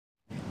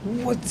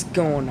What's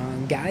going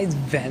on, guys?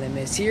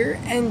 Venomous here,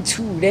 and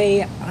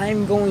today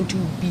I'm going to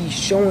be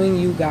showing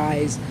you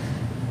guys,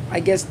 I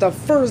guess, the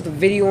first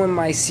video in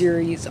my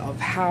series of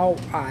how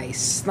I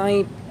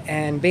snipe,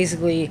 and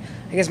basically,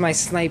 I guess, my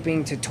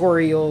sniping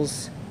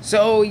tutorials.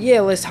 So yeah,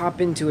 let's hop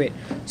into it.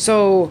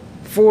 So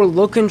for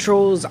look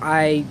controls,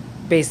 I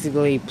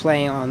basically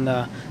play on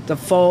the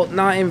default,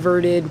 not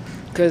inverted,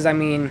 because I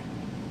mean,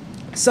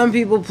 some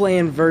people play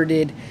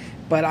inverted,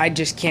 but I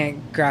just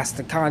can't grasp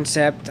the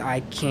concept. I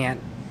can't,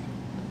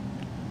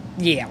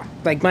 yeah,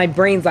 like my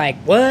brain's like,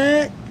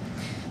 what?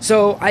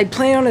 So I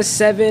play on a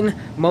 7.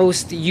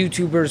 Most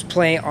YouTubers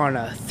play on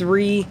a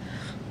 3,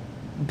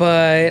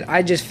 but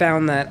I just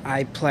found that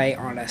I play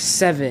on a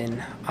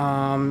 7.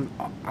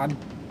 I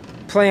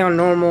play on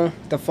normal,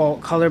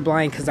 default,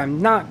 colorblind, because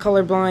I'm not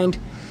colorblind.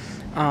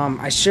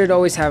 I should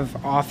always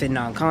have off in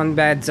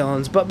non-combat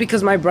zones, but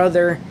because my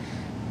brother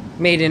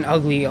made an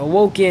ugly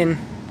awoken,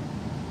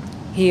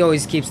 he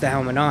always keeps the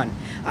helmet on.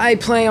 I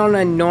play on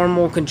a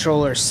normal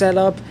controller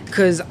setup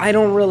because I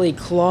don't really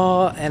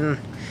claw, and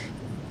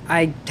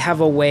I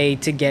have a way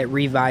to get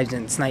revives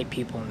and snipe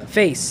people in the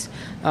face.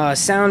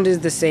 Sound is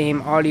the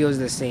same, audio is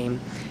the same.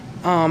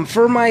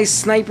 For my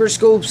sniper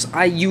scopes,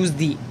 I use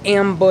the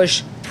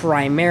ambush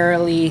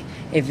primarily.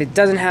 If it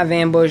doesn't have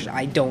ambush,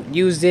 I don't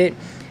use it.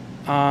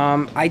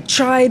 I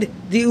tried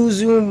the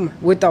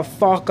Uzoom with the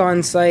Falk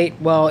on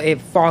sight. Well,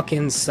 it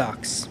fucking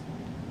sucks.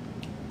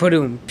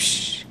 Boom.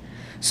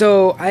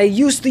 So I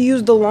used to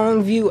use the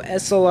Longview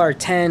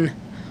SLR-10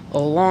 a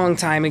long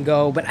time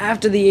ago, but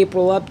after the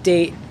April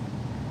update,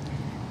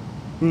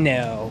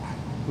 no.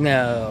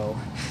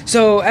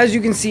 So as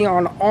you can see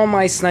on all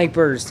my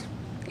snipers,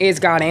 it's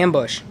got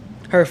ambush,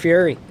 Her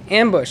Fury,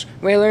 ambush,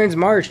 Wayland's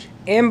March,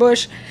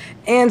 ambush,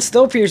 and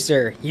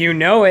Stillpiercer. You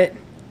know it,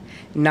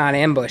 not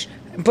ambush.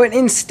 But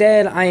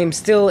instead, I am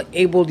still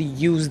able to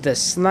use the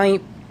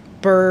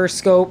sniper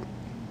scope.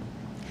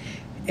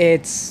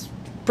 It's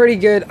pretty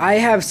good. I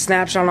have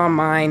snapshot on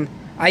mine.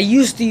 I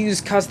used to use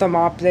custom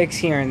optics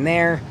here and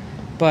there,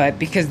 but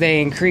because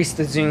they increase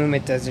the zoom,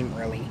 it doesn't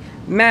really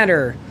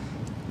matter.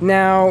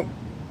 Now,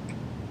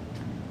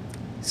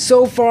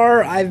 so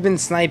far I've been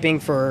sniping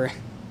for,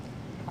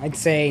 I'd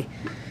say,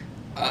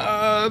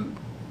 5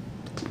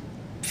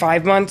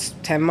 months,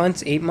 10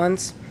 months, 8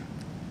 months.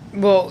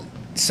 Well,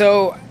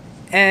 so,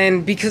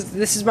 and because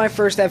this is my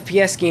first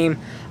FPS game,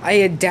 I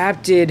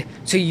adapted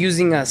to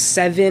using a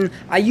 7.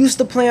 I used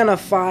to play on a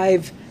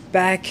 5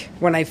 back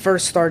when I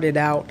first started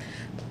out,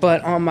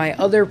 but on my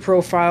other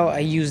profile I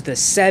used a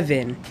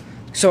 7,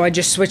 so I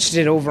just switched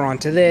it over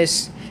onto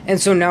this, and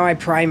so now I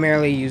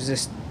primarily use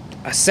this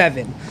a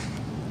 7.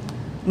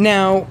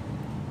 Now,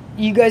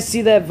 you guys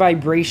see that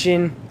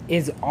vibration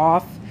is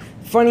off?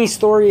 Funny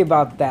story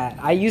about that.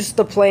 I used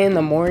to play in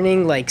the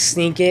morning, like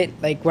sneak it,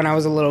 like when I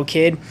was a little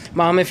kid.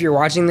 Mom, if you're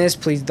watching this,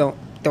 please don't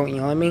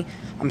yell at me.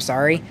 I'm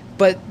sorry.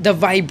 But the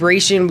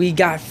vibration, we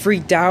got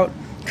freaked out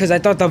because I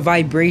thought the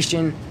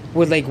vibration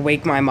would like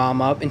wake my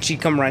mom up and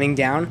she'd come running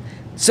down.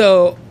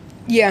 So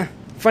yeah,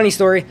 funny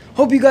story.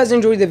 Hope you guys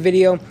enjoyed the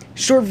video.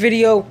 Short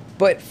video,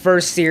 but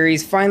first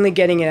series, finally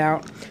getting it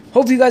out.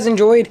 Hope you guys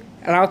enjoyed,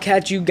 and I'll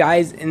catch you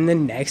guys in the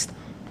next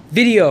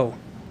video.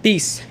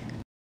 Peace.